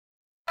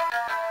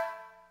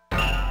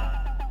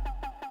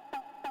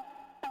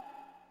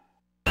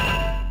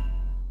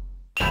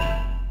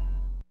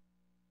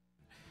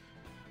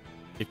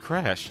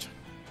crashed.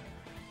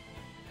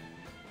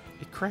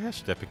 It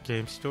crashed, Epic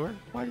Game Store.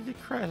 Why did it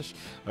crash?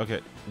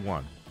 Okay,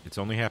 one. It's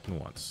only happened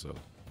once, so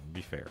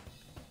be fair.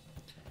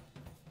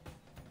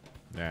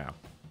 Now,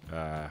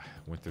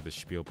 went through the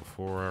spiel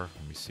before.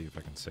 Let me see if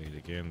I can say it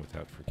again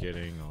without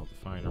forgetting all the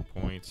finer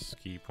points,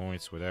 key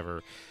points,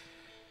 whatever.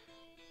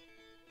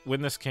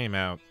 When this came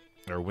out,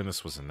 or when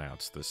this was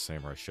announced, the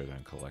Samurai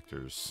Shodown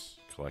Collector's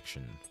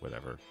Collection,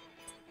 whatever,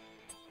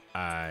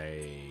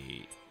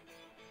 I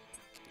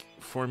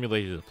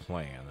formulated a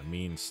plan, a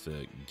means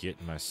to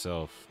get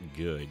myself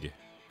good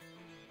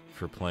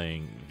for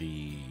playing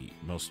the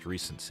most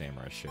recent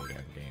Samurai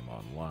Shodown game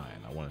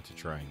online. I wanted to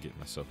try and get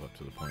myself up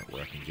to the point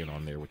where I can get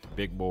on there with the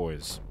big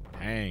boys.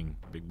 Hang.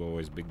 Big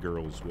boys, big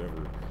girls,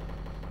 whoever.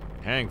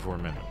 Hang for a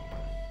minute.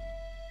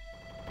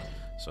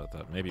 So I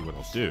thought maybe what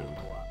I'll do,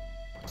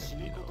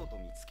 and, you know,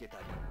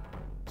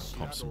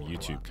 pump some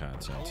YouTube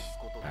content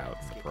out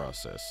in the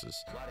process,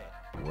 is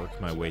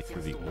work my way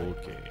through the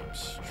old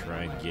games,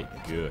 try and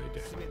get good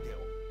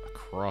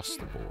across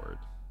the board.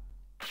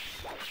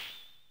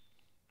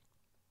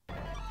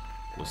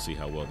 We'll see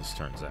how well this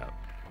turns out.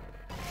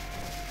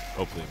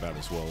 Hopefully about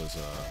as well as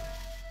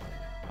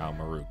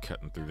Maru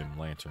cutting through them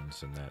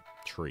lanterns in that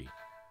tree.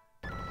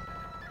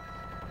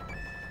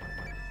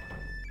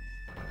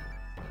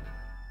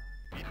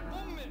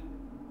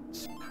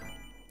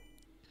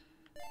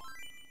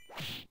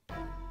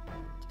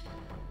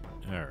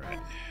 Alright,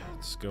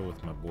 let's go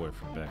with my boy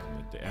from back in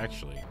the day.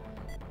 Actually,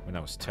 when I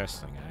was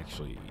testing, I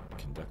actually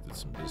conducted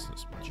some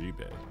business with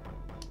Jubei.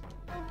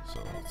 So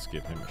let's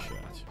give him a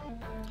shot.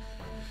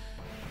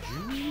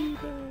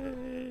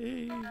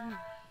 Jubei!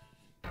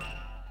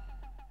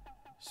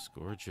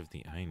 Scourge of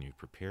the Ainu,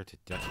 prepare to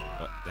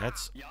die.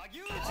 That's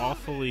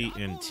awfully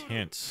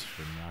intense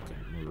for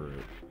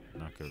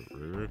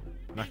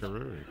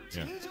Nakaruru?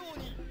 Yeah.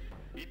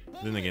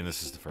 Then again,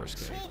 this is the first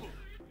game.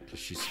 Because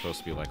she's supposed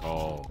to be like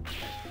all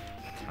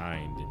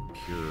kind and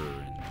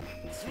pure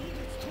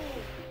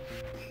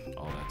and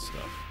all that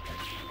stuff.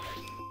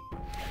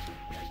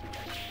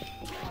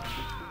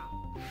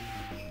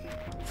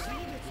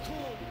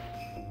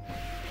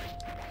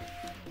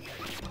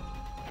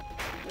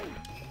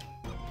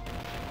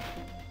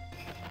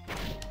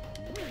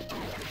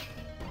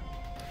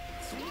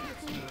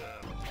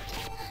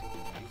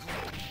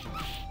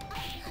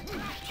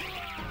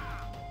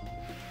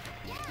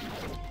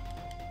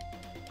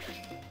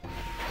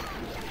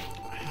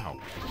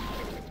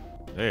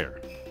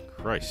 There.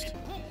 Christ.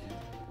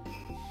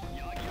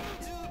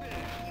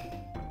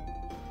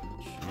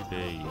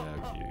 Jubei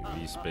Yagyu.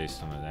 He's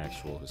based on an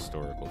actual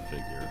historical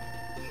figure.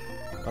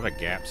 A lot of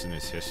gaps in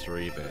his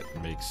history that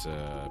makes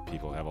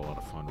people have a lot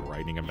of fun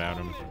writing about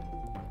him.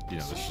 You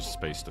know, there's just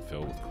space to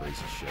fill with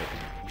crazy shit.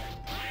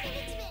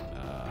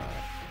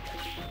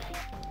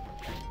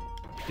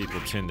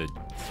 People tend to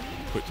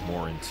put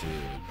more into...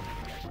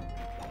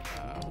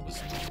 what was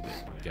the name of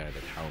the guy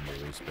that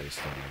Haomaru is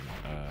based on?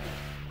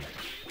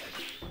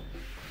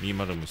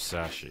 Miyamoto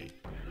Musashi.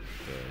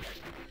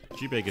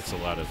 Jubei gets a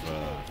lot of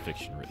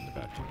fiction written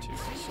about him too.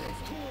 So.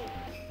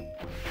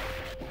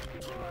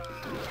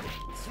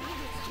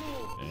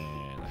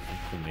 And I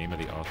think the name of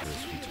the author is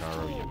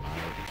Futaro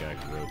Yamada, the guy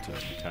who wrote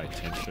Makai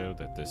Tensho,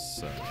 that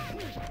this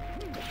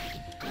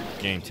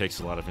game takes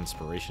a lot of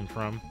inspiration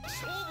from.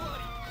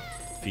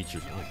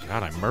 Features, oh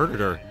god, I murdered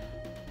her!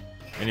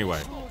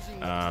 Anyway,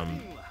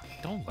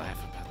 don't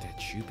laugh about that,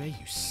 Jubei,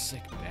 you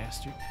sick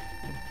bastard.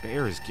 That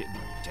bear is getting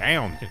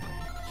down.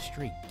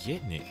 Straight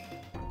getting it.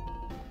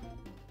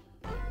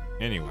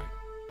 Anyway.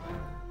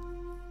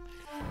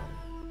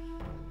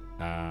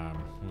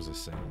 What was I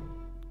saying?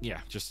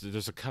 Yeah, just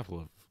there's a couple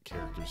of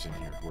characters in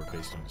here who are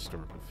based on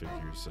historical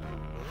figures.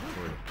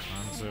 Tori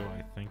Hanzo,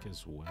 I think,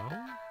 as well.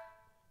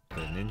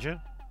 The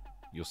ninja.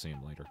 You'll see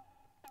him later.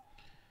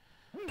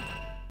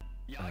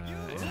 And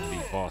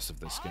the boss of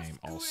this game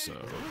also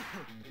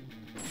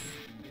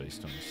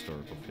based on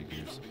historical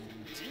figures.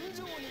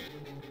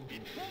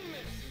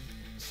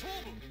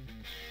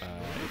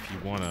 If you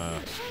want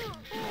a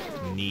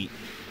neat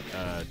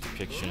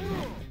depiction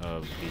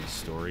of the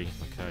story,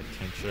 Makai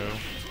Tensho,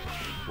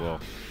 well,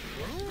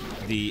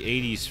 the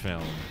 80s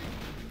film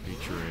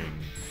featuring,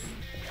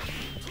 I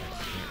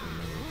can't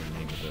remember the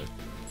name of the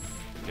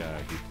guy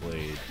who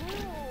played,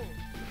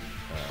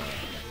 I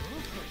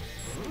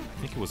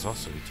think it was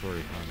also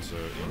Tori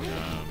Hanzo in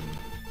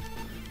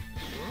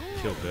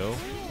Kill Bill.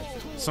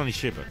 Sonny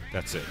Chiba,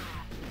 that's it.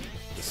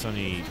 The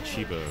Sonny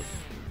Chiba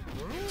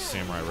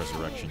Samurai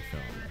Resurrection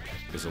film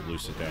is a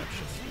loose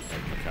adaptation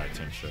of Makai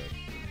Tensho.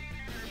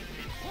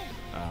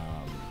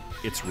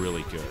 It's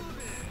really good.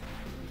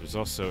 There's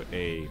also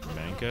a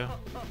manga,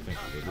 I think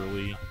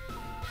literally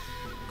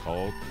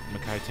called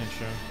Makai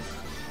Tensho.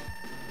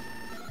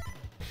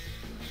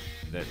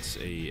 That's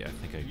I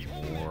think a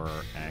more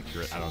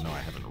accurate, I don't know, I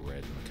haven't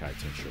read Makai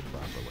Tensho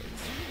properly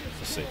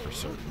to say for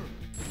certain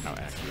how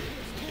accurate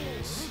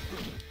it is.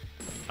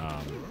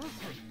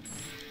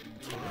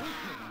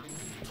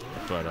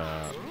 But,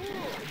 God,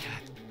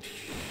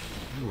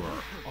 you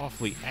are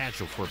awfully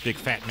agile for a big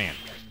fat man.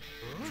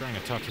 I'm trying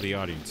to talk to the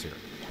audience here.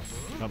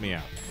 Help me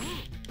out.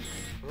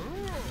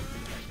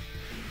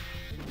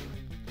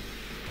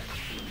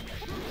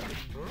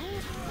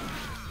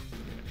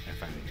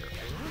 F out of here.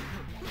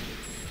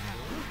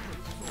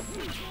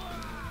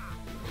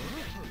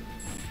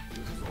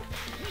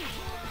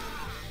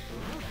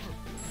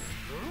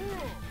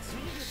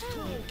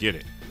 Get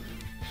it.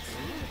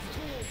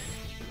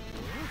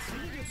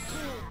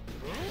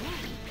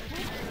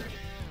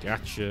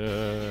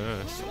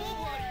 Gotcha.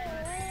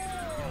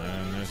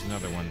 And there's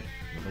another one.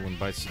 Another one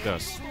bites the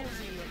dust.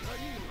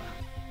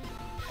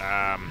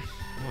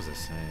 What was I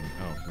saying?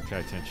 Oh,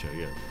 Makai Tensho,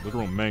 yeah.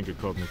 Literal manga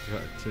called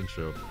Makai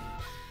Tensho.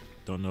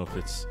 Don't know if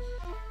it's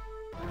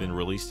been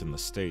released in the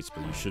States,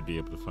 but you should be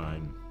able to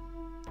find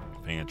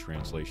fan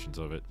translations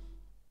of it.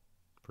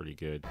 Pretty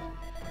good.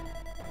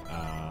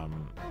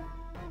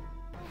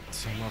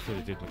 Same author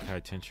that did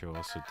Makai Tensho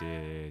also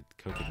did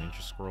Koka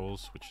Ninja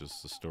Scrolls, which is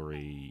the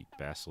story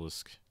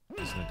Basilisk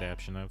is an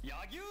adaptation of.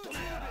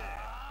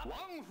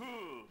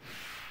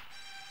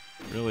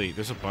 Really,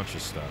 there's a bunch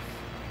of stuff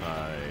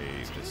by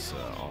this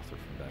author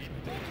from back in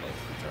the day called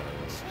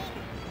Futaro.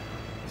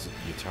 Is it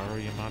Yutaro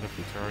Yamada?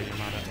 Futaro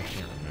Yamada? I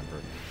can't remember.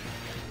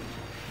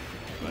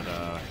 But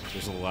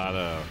there's a lot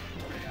of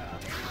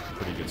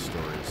pretty good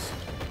stories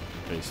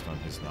based on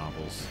his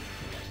novels.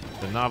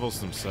 The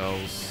novels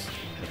themselves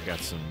have got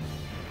some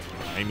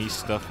grimy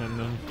stuff in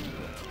them.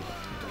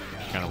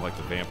 Kind of like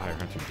the Vampire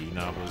Hunter D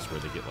novels where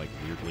they get like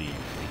weirdly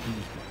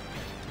creepy.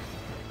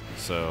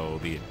 So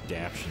the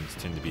adaptions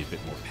tend to be a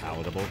bit more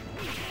palatable.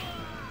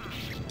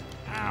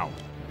 Ow!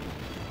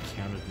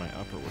 Countered my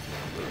upper with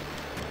one.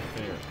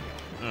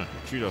 Fair.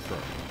 Judo throw.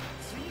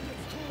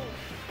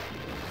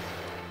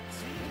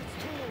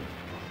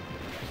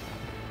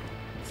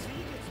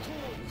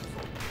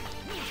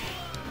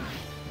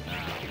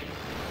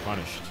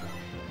 Punished.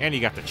 And you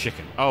got the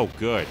chicken. Oh,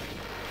 good.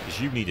 Because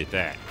you needed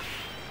that.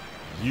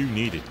 You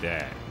needed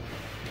that.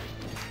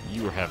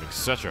 You were having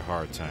such a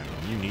hard time,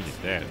 and you needed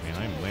that. Man,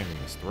 I'm landing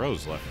these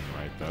throws left and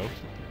right, though.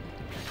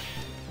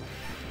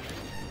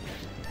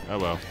 Oh,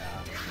 well.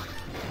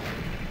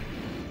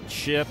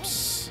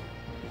 Chips.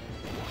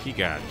 He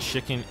got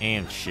chicken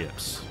and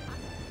chips.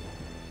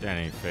 That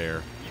ain't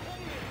fair.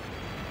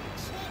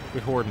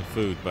 Quit hoarding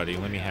food, buddy.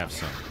 Let me have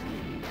some.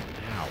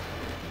 Ow.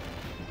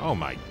 Oh,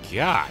 my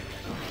God.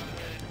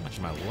 How much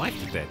of my life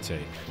did that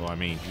take? Well, I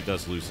mean, he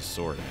does lose his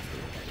sword after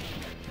it.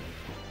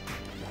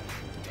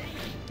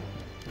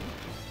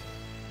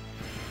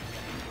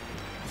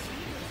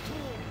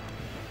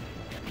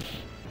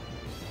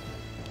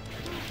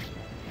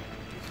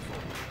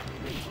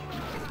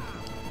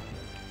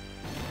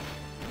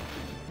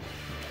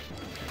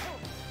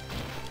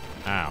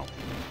 Ow.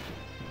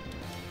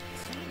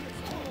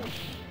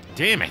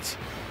 Damn it!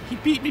 He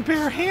beat me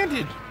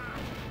barehanded!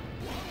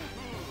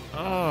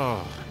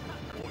 Oh.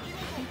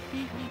 He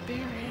beat me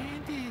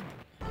barehanded!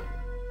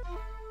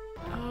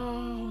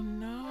 Oh,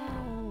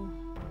 no.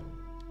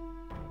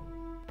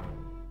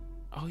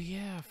 Oh,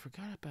 yeah, I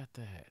forgot about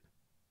that.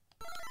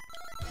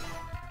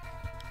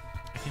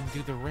 I can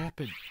do the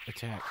rapid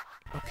attack.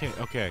 Okay,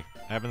 okay.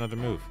 I have another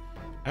move.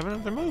 I have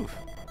another move!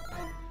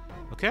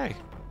 Okay.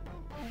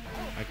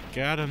 I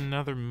got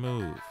another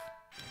move.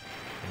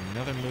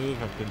 Another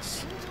move I've been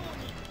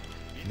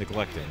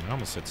neglecting. I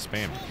almost said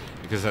spamming,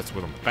 because that's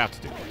what I'm about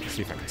to do. Let's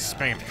see if I can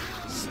spam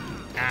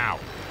it. Ow.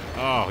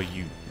 Oh,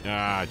 you...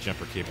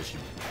 Jumpercables, you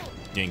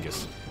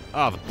dingus.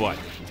 Oh, the butt.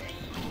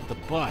 The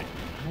butt.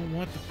 I don't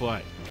want the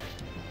butt.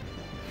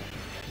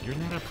 You're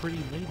not a pretty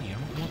lady. I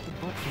don't want the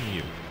butt from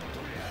you.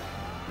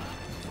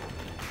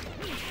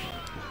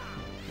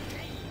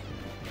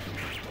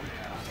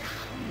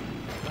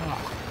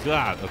 Oh,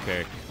 God.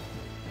 Okay.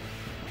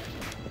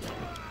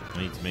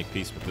 I need to make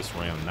peace with this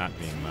round not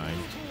being mine.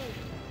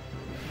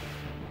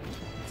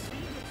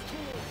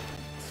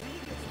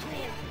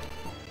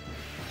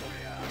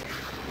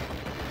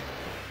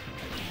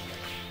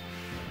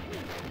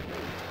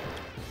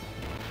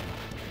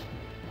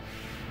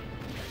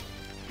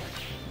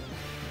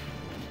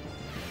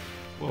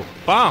 Whoa,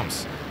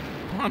 bombs!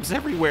 Bombs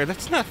everywhere.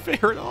 That's not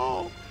fair at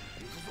all.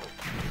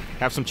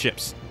 Have some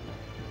chips.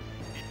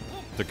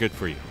 They're good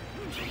for you.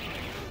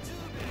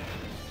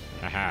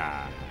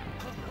 Haha.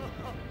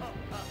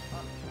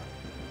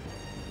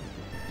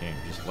 Damn,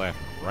 just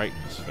laughing right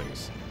in his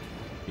face.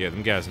 Yeah,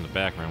 them guys in the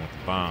background with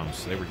the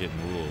bombs, they were getting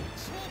a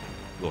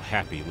little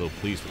happy, a little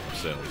pleased with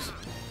themselves.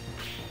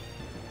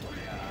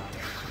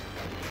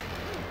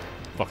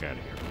 Fuck out of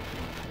here.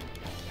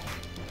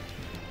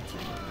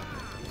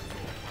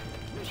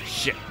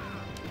 Shit.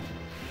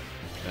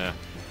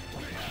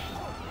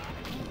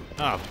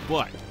 Oh,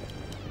 what?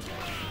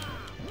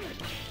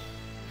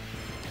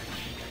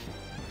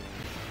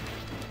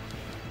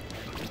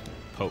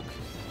 Poke.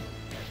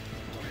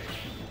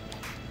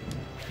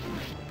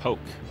 Poke.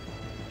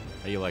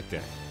 How you like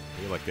that?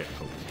 How you like that,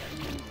 poke?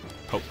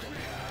 Poke.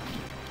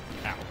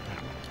 Ow, ow.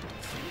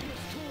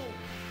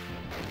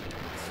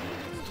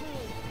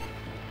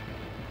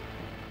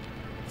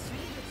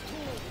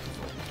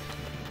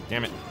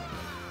 Damn it.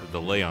 The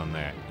delay on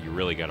that. You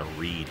really gotta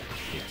read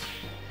it.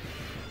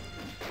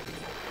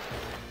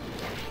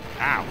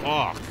 Ow.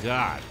 Oh,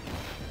 God.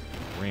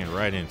 Ran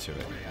right into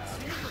it.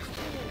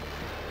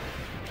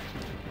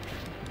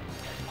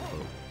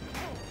 Oh.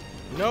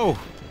 No.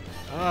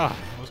 I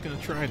was going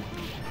to try and...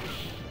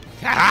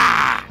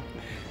 Ha!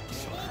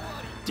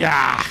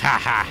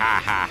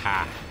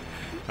 Ha!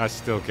 I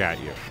still got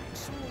you.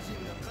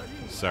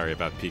 Sorry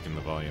about peaking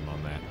the volume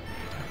on that.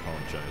 I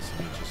apologize.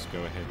 Let me just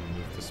go ahead and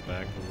move this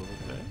back a little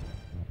bit.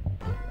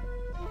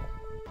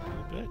 A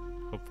little bit.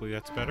 Hopefully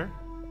that's better.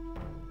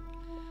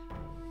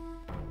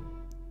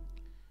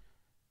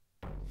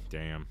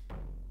 Damn.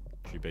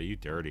 Jubei, you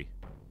dirty.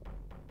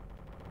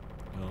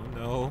 Oh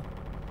no.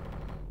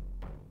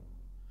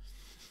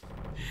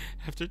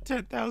 After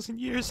 10,000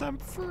 years, I'm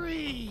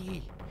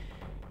free!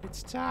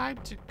 It's time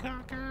to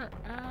conquer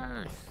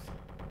Earth!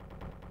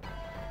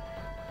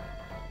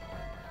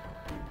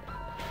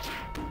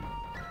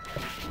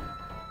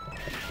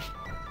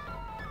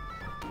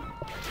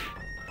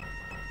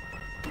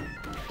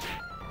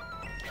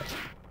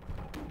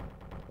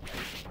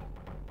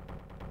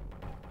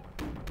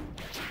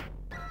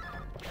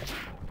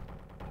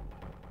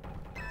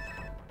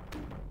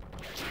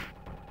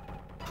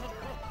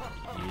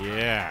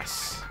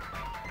 Yes!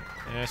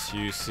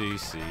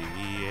 S-U-C-C-E-S-S.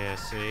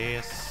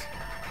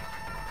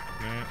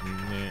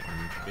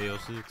 Fail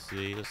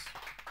success.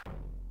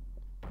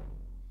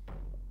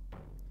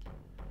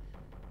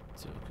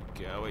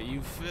 Tokugawa,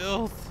 you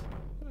filth!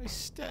 I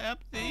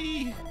stabbed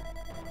thee!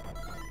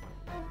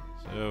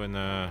 So in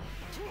the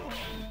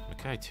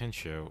Makai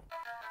Tensho,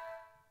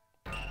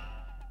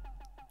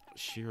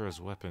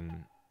 Shiro's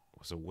weapon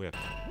was a whip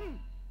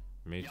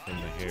made from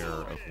the hair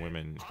of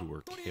women who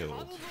were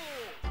killed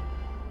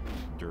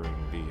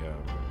during the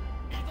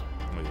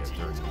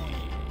during the,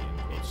 in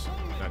quotes,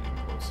 not in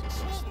quotes, it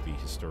was the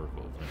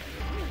historical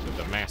event,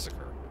 the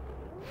massacre.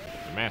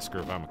 The massacre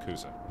of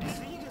Amakusa.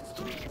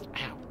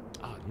 Ow!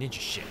 Oh, ninja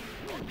shit.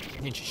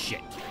 Ninja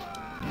shit.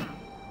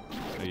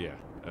 Oh yeah,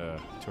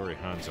 Tori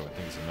Hanzo, I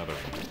think, is another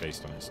one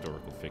based on a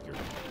historical figure.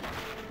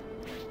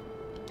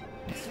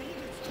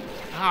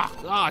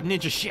 Ah,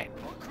 ninja shit!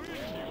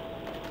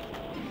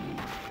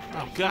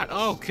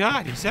 Oh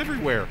god, he's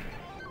everywhere!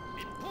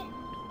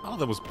 Oh,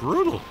 that was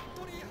brutal!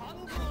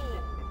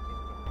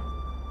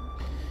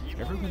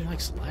 Everyone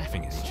likes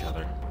laughing at each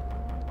other.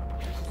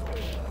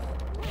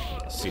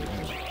 See you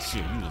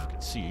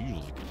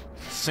look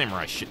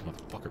samurai shit,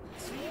 motherfucker.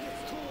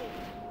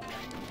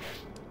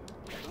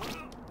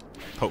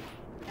 Poke.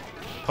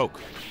 Poke.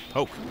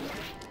 Poke.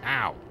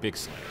 Ow. Big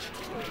slash.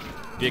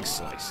 Big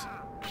slice.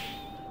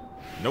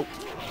 Nope.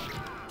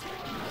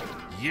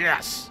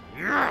 Yes!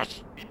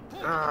 Yes!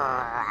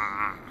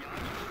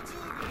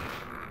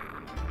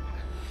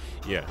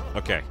 Yeah,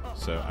 okay.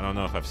 So, I don't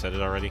know if I've said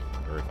it already,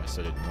 or if I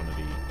said it in one of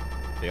the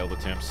failed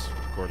attempts,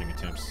 recording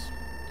attempts,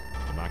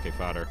 the Make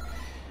fodder.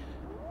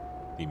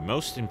 The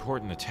most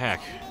important attack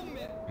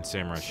in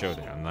Samurai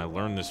Shodown, and I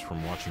learned this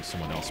from watching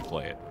someone else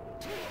play it,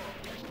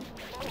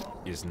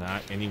 is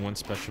not any one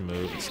special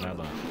move, it's not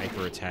a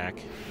hyper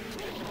attack,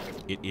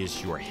 it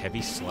is your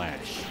heavy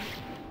slash.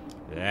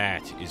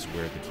 That is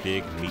where the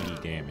big meaty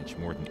damage,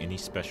 more than any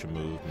special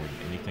move, more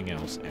than anything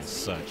else, as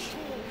such,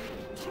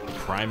 the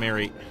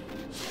primary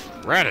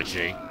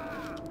strategy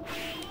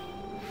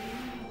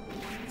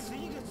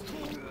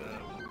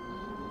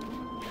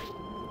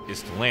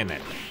is to land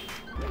that thing.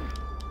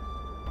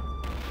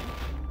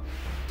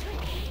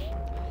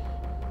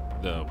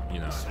 Though, you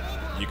know,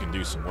 you can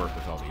do some work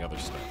with all the other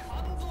stuff.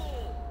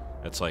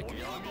 That's like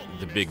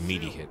the big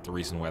meaty hit. The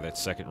reason why that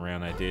second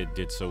round I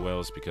did so well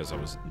is because I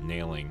was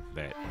nailing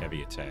that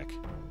heavy attack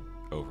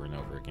over and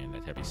over again,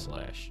 that heavy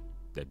slash,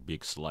 that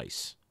big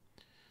slice.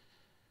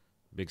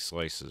 Big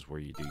slice is where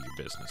you do your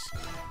business.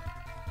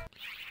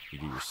 You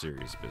do your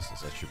serious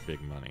business. That's your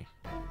big money.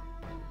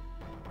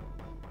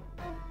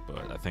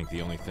 But I think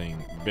the only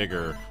thing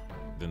bigger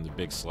than the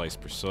big slice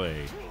per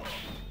se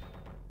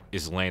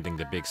is landing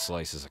the big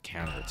slice as a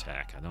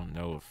counterattack. I don't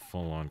know if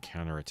full-on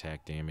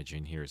counterattack damage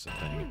in here is a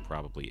thing. It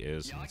probably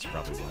is, and that's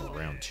probably why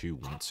round 2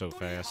 went so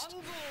fast.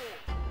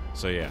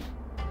 So yeah,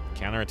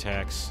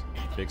 counterattacks,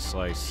 big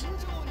slice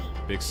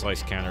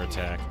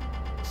counterattack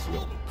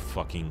will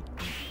fucking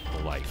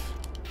eat life.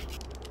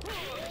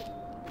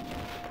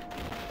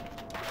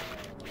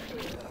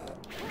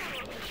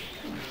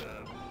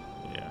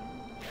 Yeah.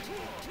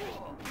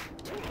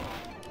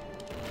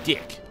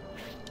 Dick.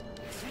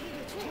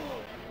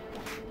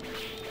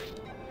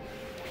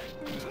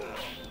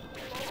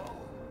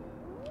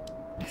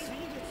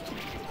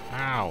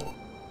 Ow.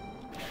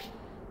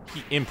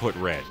 He input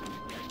red.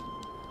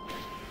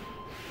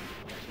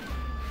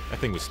 That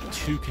thing was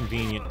too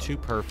convenient, too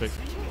perfect.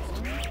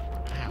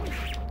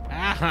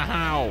 Ow.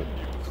 Ow!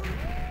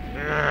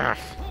 Ugh.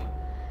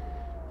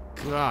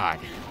 God.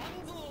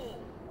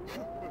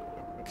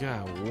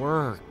 God,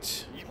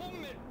 worked.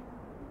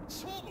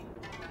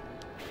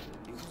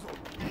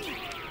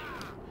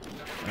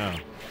 Oh.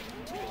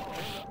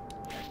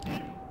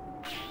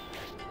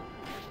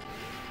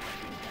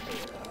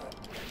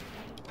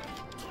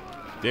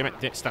 Damn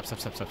it. Stop.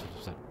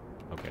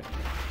 Okay.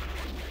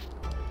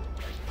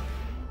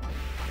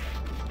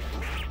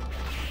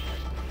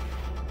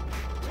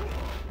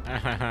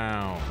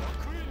 Ow.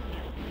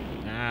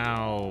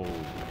 Ow.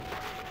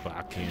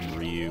 Fucking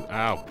Ryu.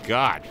 Oh,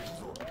 God.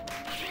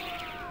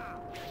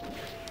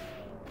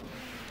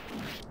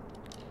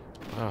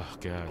 Oh,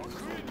 God.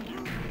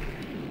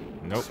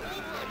 Nope.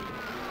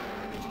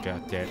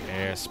 Got that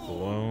ass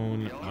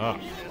blown up.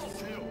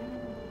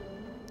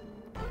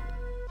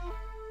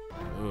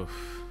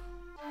 Oof.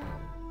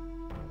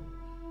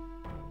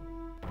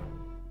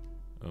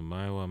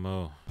 Omae wa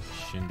mo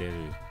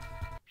shinderu.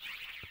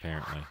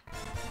 Apparently.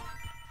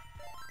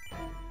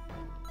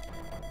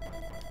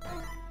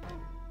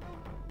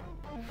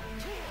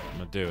 I'm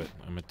gonna do it.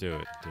 I'm gonna do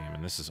it. Damn,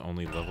 and this is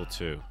only level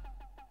 2.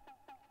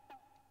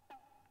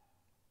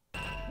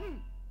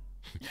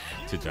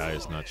 To die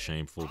is not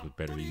shameful, but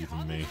better you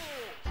than me.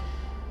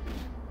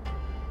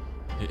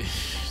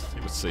 They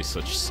would say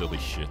such silly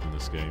shit in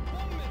this game.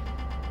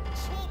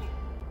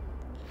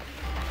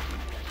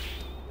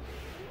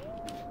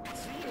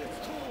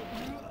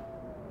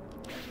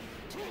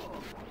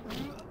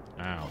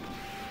 Ow.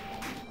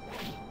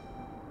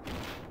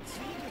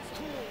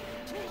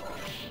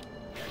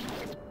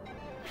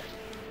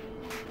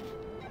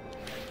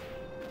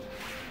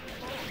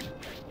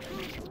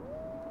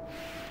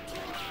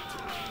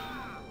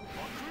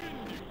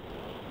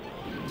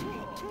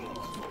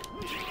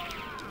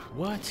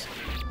 What?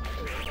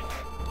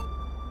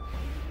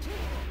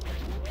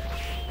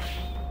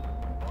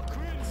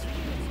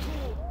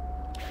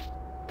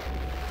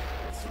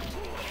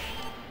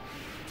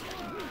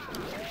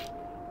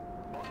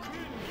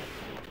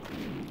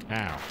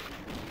 Ow.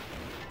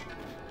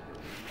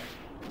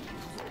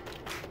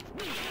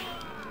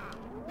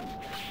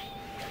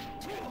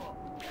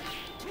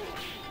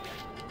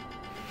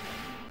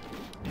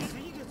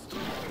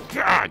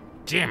 God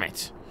damn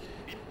it!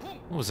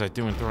 What was I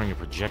doing throwing a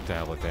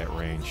projectile at that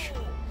range?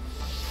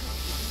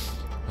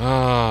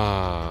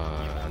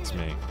 Ah, that's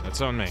me.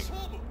 That's on me.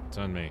 It's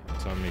on me.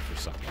 It's on me for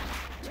something.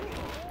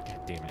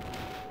 God damn it.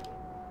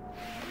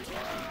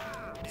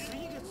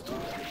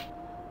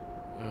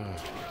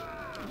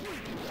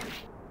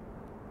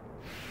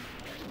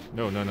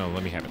 No, no, no.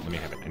 Let me have it. Let me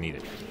have it. I need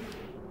it.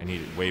 I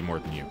need it way more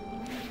than you.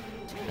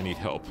 I need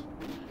help.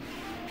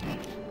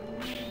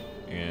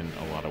 In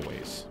a lot of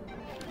ways.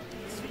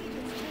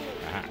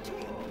 Aha.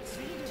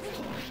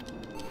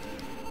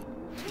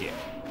 Yeah.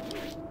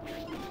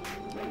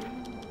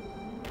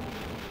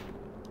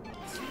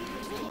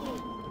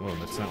 Oh,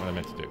 that's not what I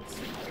meant to do.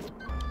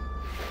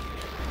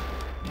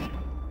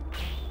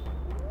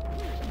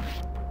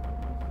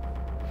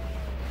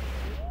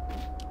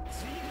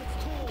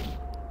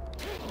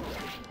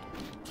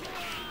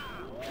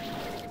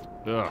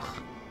 Ugh.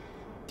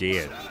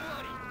 Dead.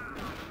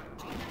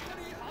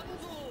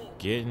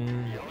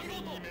 Getting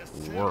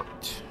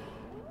worked.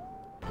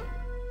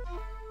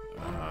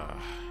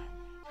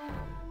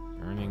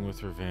 Burning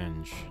with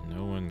revenge.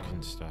 No one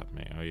can stop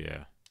me. Oh,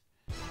 yeah.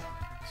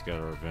 He's got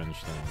a revenge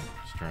thing.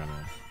 He's trying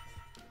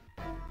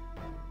to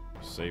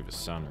save his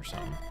son or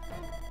something.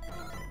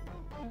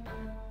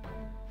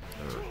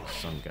 Or his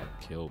son got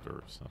killed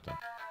or something.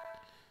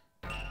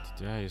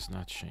 To die is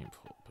not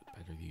shameful, but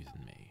better you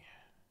than me.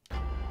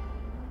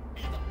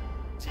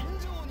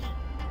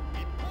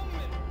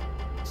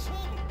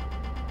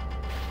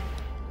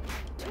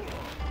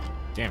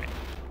 Damn it.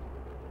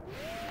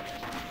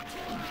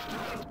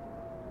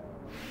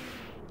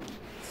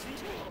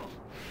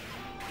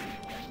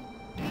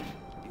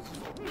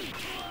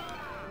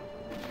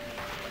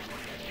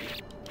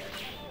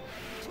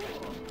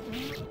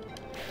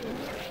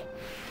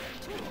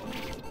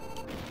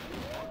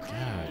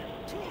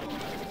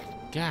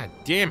 God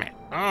damn it.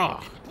 Oh.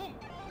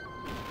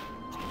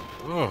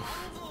 Oh.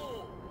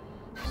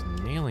 He's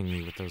nailing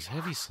me with those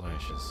heavy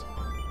slashes.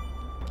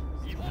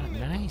 Not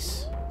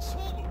nice.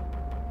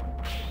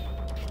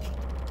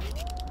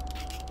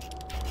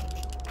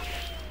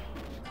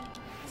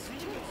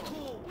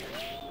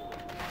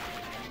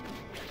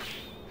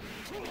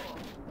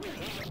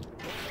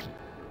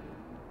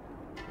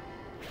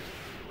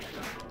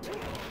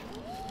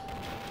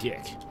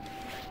 Dick.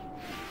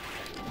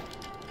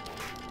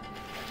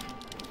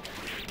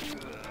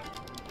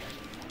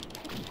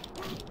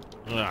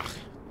 Ugh.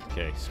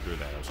 Okay, screw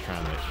that. I was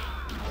trying to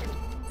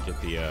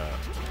get the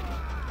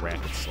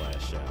rapid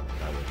slash out.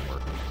 That wasn't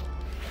working.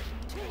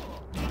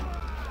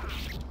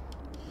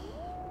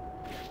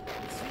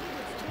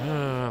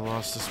 I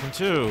lost this one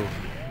too.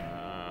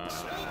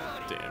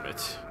 Damn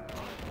it.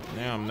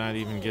 Now I'm not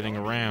even getting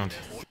around.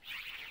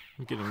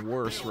 I'm getting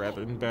worse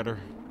rather than better.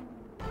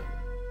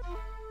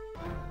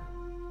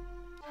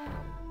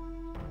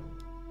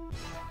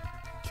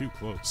 Too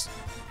close.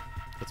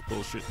 That's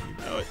bullshit. You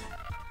know it.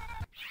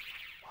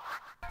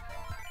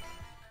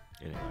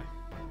 Anyway.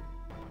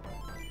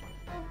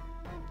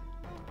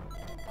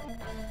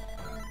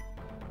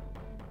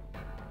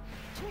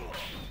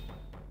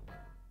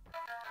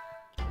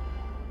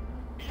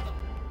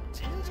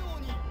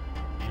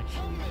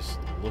 Actually, this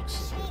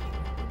looks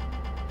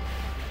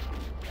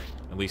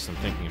at least I'm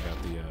thinking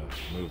about the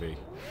movie,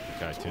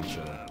 Kai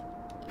Tensho.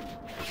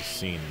 There's a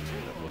scene in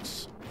there that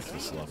looks at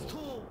this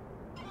level.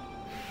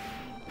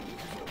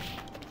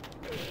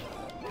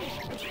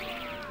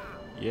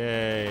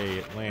 Yay,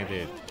 it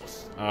landed.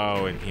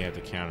 Oh, and he had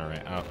to counter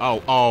it.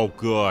 Oh,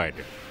 good.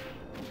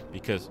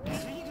 Because...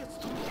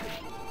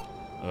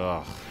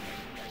 Ugh.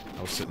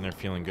 I was sitting there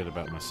feeling good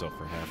about myself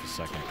for half a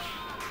second.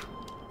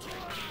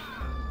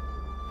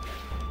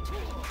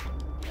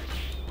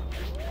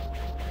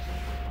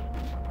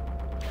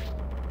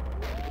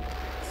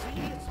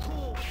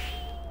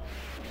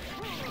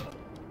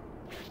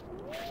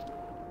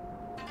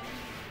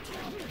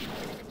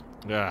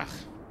 Ugh.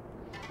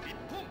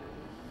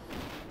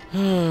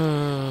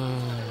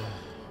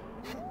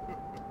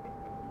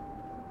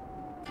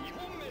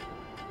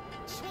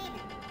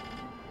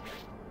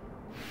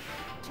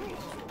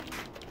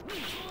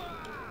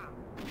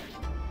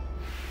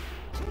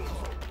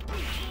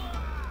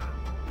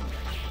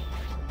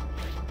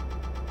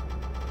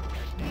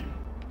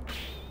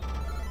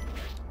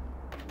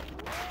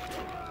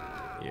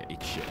 Yeah,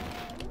 eat shit.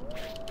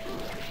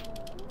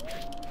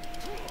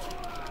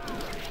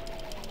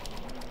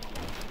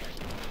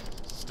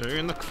 Stay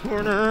in the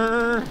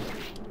corner!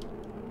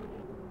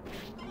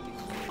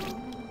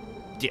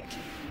 Dick.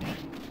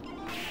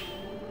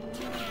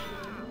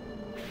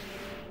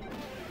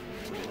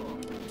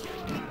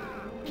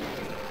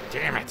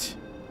 Damn it!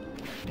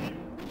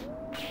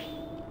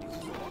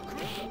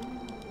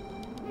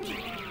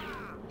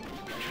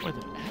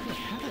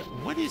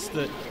 What is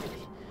the...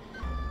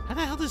 How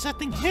the hell does that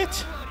thing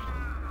hit?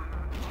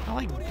 I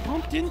like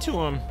bumped into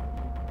him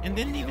and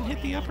didn't even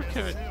hit the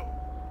uppercut.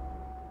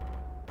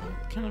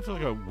 Kind of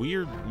like a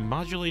weird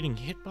modulating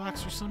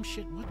hitbox or some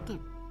shit. What the...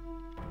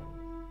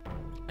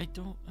 I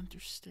don't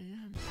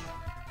understand.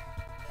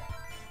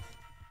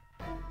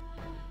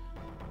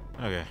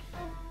 Okay.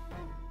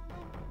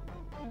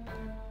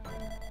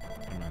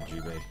 Come on,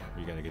 Jubei.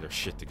 We gotta get our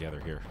shit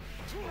together here.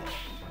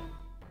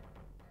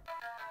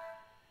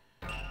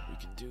 We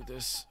can do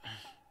this.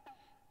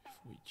 If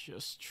we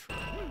just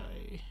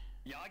try.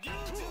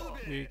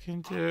 We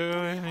can do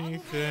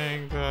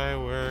anything by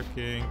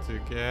working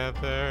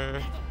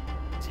together.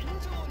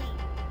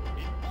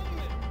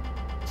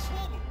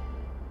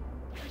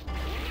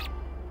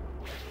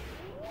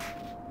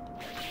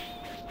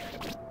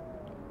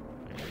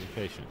 Be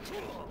patient.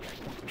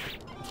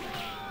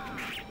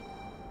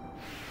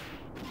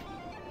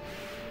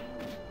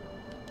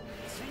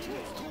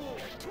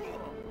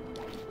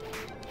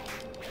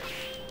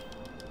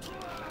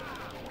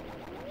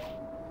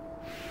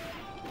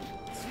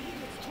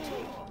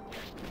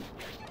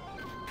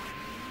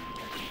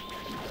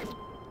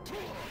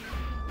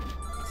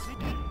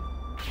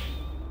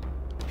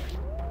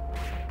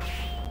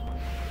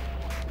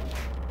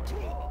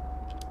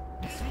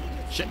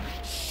 Shit!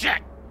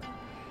 Shit!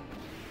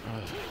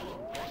 God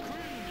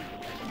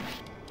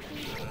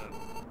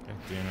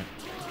damn it.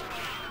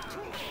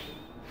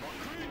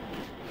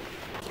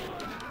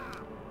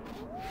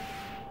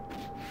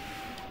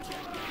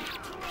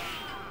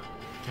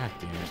 God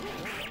damn it.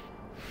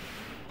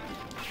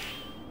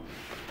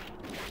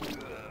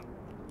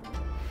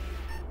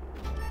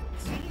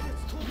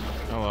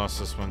 I lost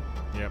this one.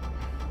 Yep.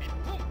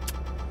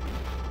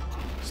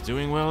 It's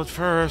doing well at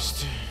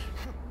first.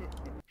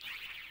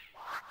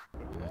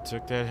 I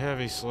took that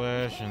heavy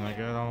slash and I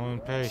got all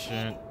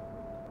impatient.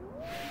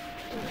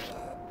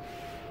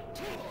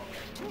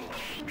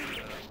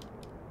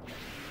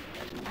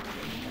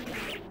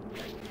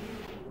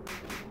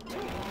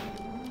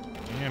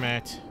 Damn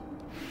it.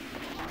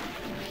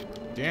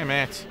 Damn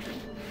it.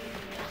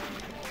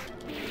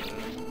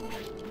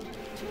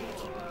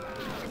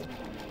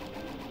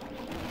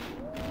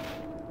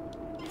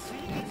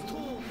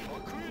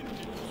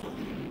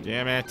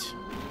 Damn it.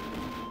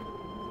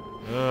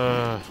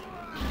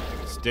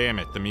 Damn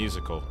it, the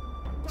musical.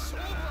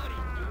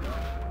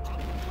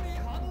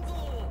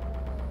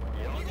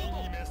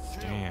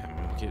 Damn,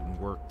 I'm getting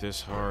worked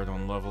this hard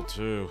on level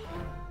 2.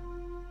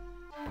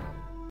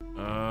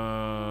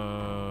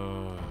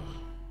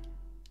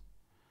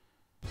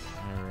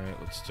 Alright,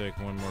 let's take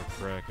one more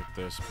crack at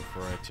this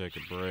before I take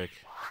a break.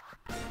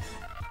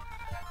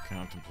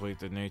 Contemplate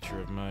the nature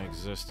of my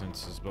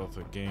existence as both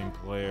a game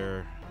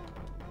player,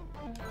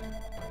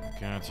 a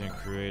content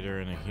creator,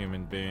 and a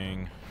human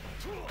being.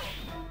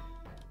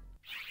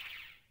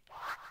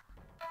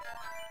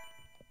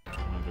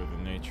 Under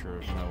the nature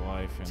of my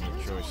life and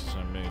the choices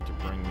I made to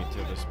bring me to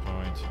this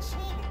point.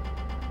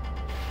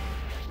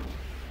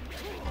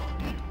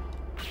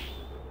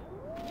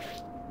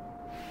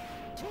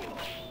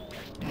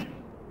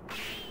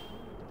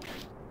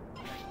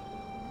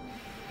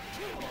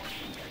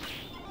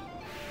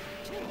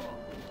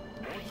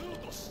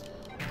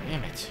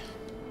 Damn it.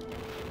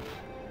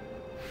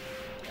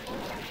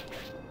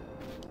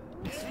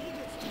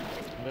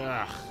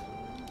 Ugh.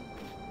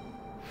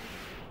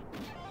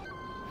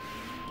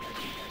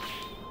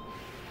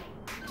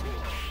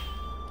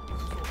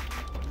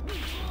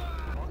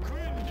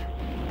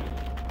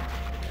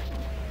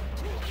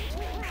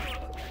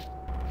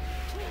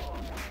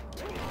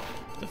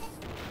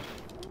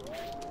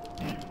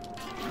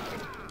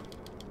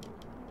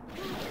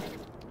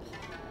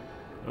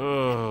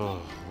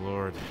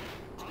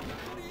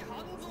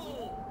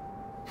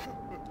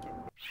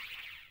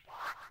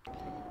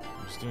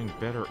 doing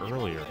better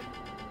earlier.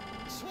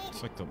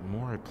 It's like the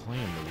more I play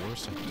him, the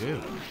worse I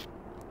do.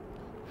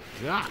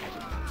 God!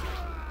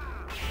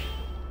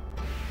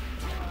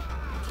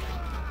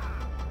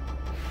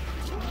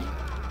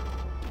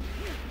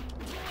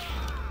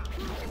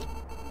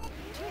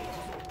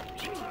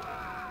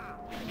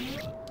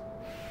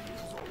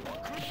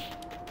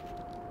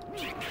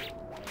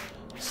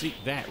 See,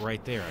 that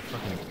right there, I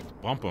fucking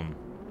bump him.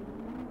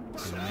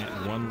 And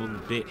that one little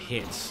bit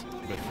hits,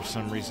 but for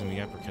some reason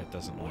the uppercut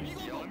doesn't land.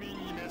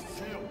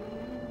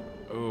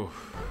 Oh.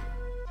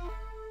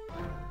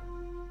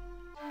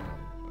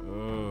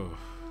 Oh.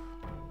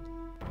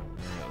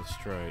 Alright, let's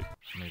try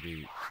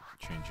maybe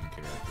changing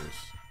characters.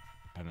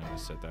 I know I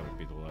said that would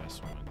be the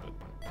last one, but...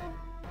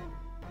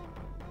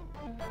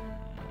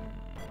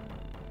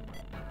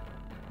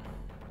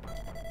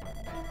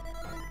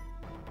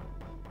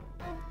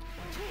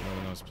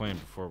 When I was playing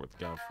before with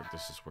Galford,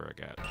 this is where I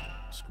got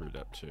screwed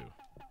up too.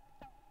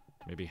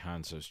 Maybe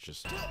Hanzo's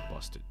just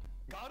busted.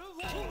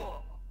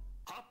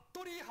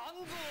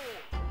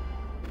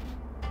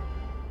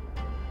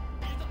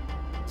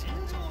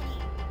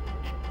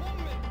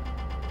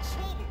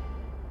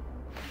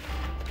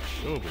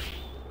 Shobu.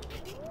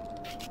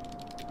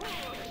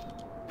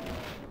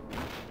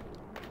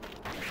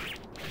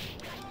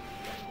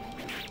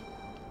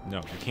 No,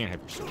 you can't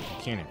have your sword. You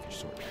can't have your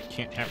sword. You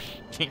can't have it.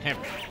 You can't have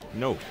it.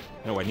 No.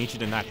 No, I need you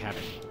to not have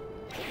it.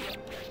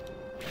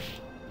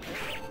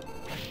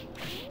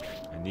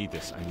 I need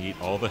this. I need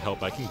all the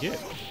help I can get.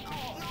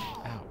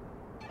 Ow.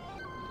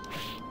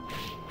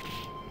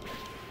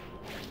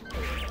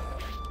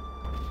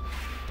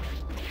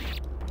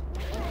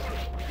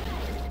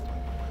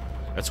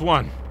 That's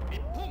one.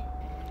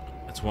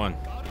 That's one.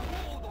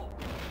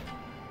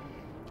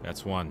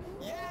 That's one.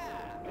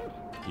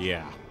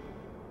 Yeah.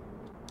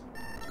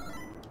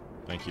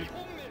 Thank you.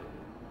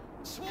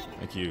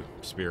 Thank you,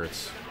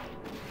 spirits.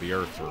 The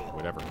earth or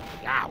whatever.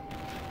 Ow!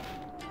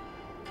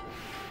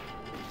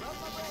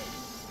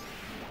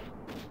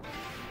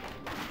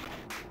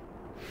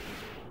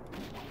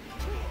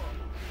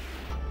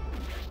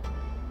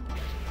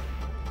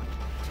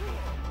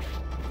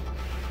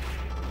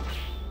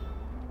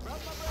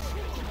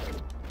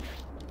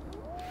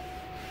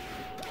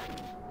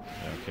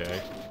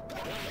 Okay.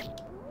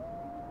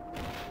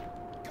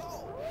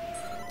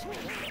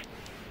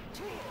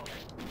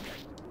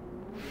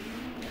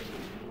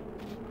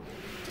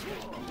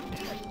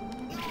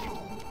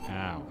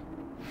 Ow.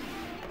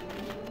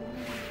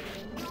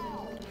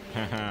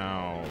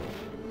 Ow.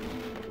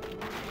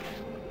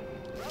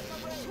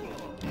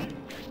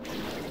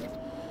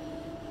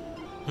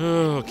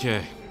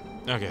 Okay.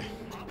 Okay.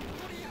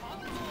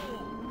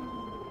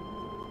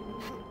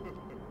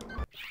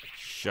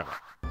 Shut up.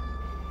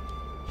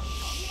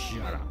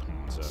 Shut up,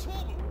 Hanzo.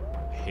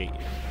 I hate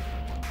you.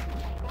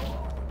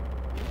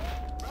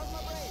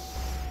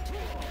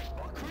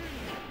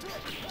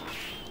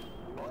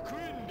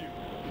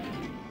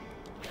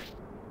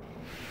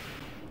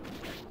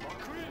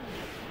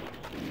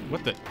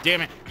 What the?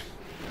 Damn it!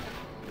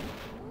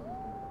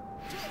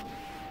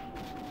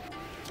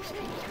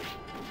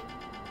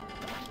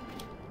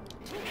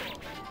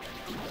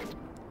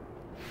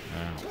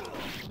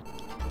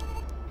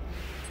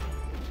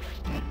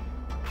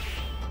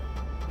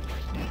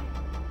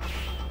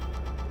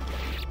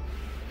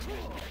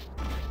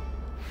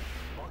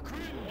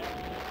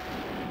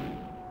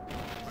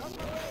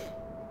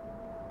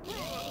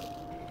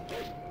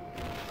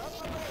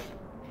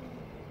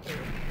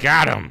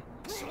 Got him!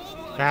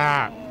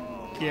 Ah!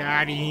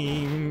 Got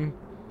him!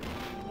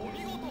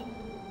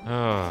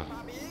 Oh.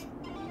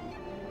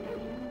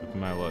 With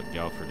my luck,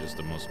 Galford is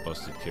the most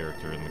busted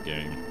character in the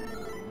game.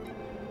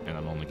 And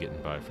I'm only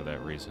getting by for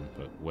that reason,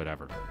 but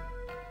whatever.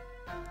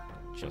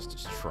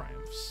 Justice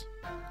triumphs.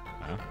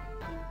 Huh?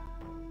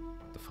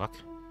 The fuck?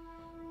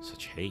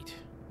 Such hate.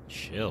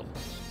 Chill.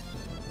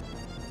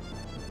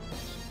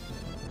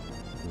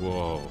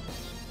 Whoa.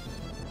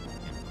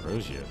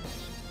 Ambrosia.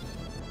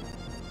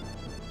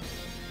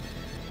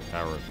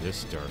 Power of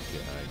this dark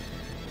guy.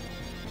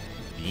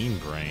 Bean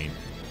Brain.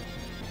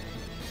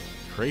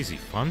 Crazy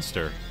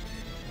Funster.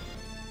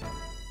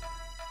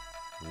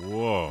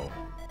 Whoa.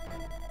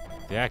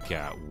 That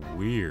got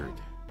weird.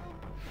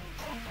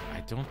 I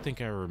don't think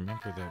I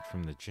remember that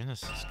from the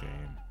Genesis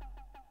game.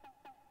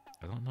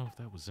 I don't know if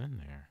that was in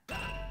there.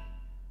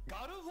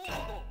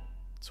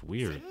 It's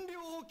weird.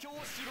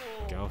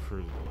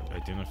 Galford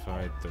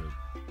identified the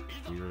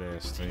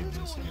weird-ass thing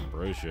as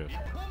Ambrosia,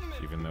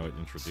 even though it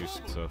introduced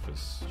itself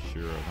as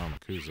Shiro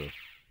Hamakuza.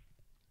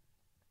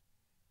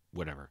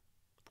 Whatever.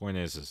 Point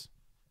is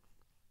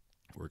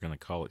we're going to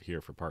call it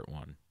here for part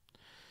 1.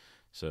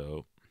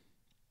 So,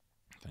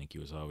 thank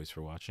you as always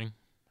for watching.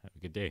 Have a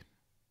good day.